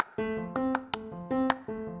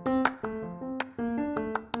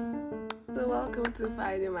welcome to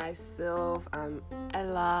Finding Myself. I'm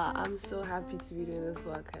Ella. I'm so happy to be doing this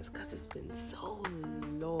podcast because it's been so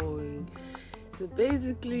long. So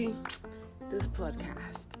basically, this particular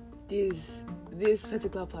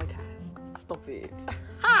podcast, stop it,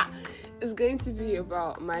 is going to be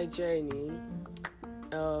about my journey,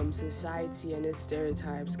 society and its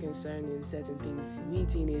stereotypes concerning certain things we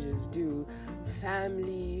teenagers do,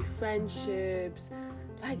 family, friendships,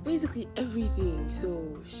 like basically everything.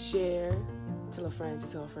 So share, tell a friend to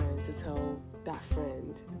tell a friend to tell that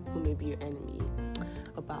friend who may be your enemy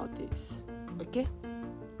about this. Okay?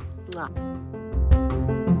 Mwah.